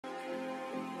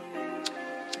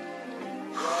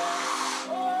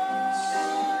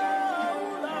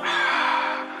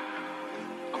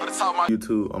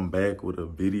YouTube, I'm back with a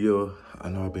video. I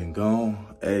know I've been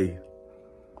gone. Hey,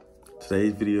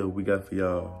 today's video we got for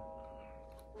y'all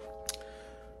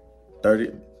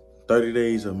 30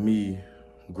 days of me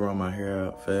growing my hair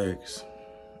out facts.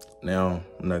 Now,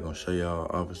 I'm not gonna show y'all,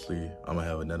 obviously. I'm gonna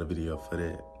have another video for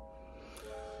that.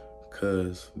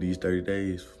 Cause these 30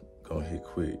 days gonna hit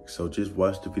quick. So just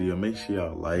watch the video. Make sure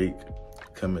y'all like,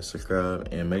 comment, subscribe,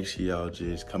 and make sure y'all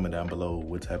just comment down below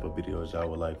what type of videos y'all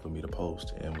would like for me to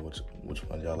post and which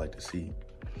ones y'all like to see.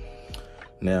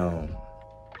 Now,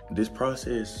 this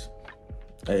process,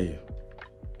 hey,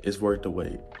 it's worth the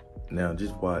wait. Now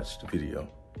just watch the video.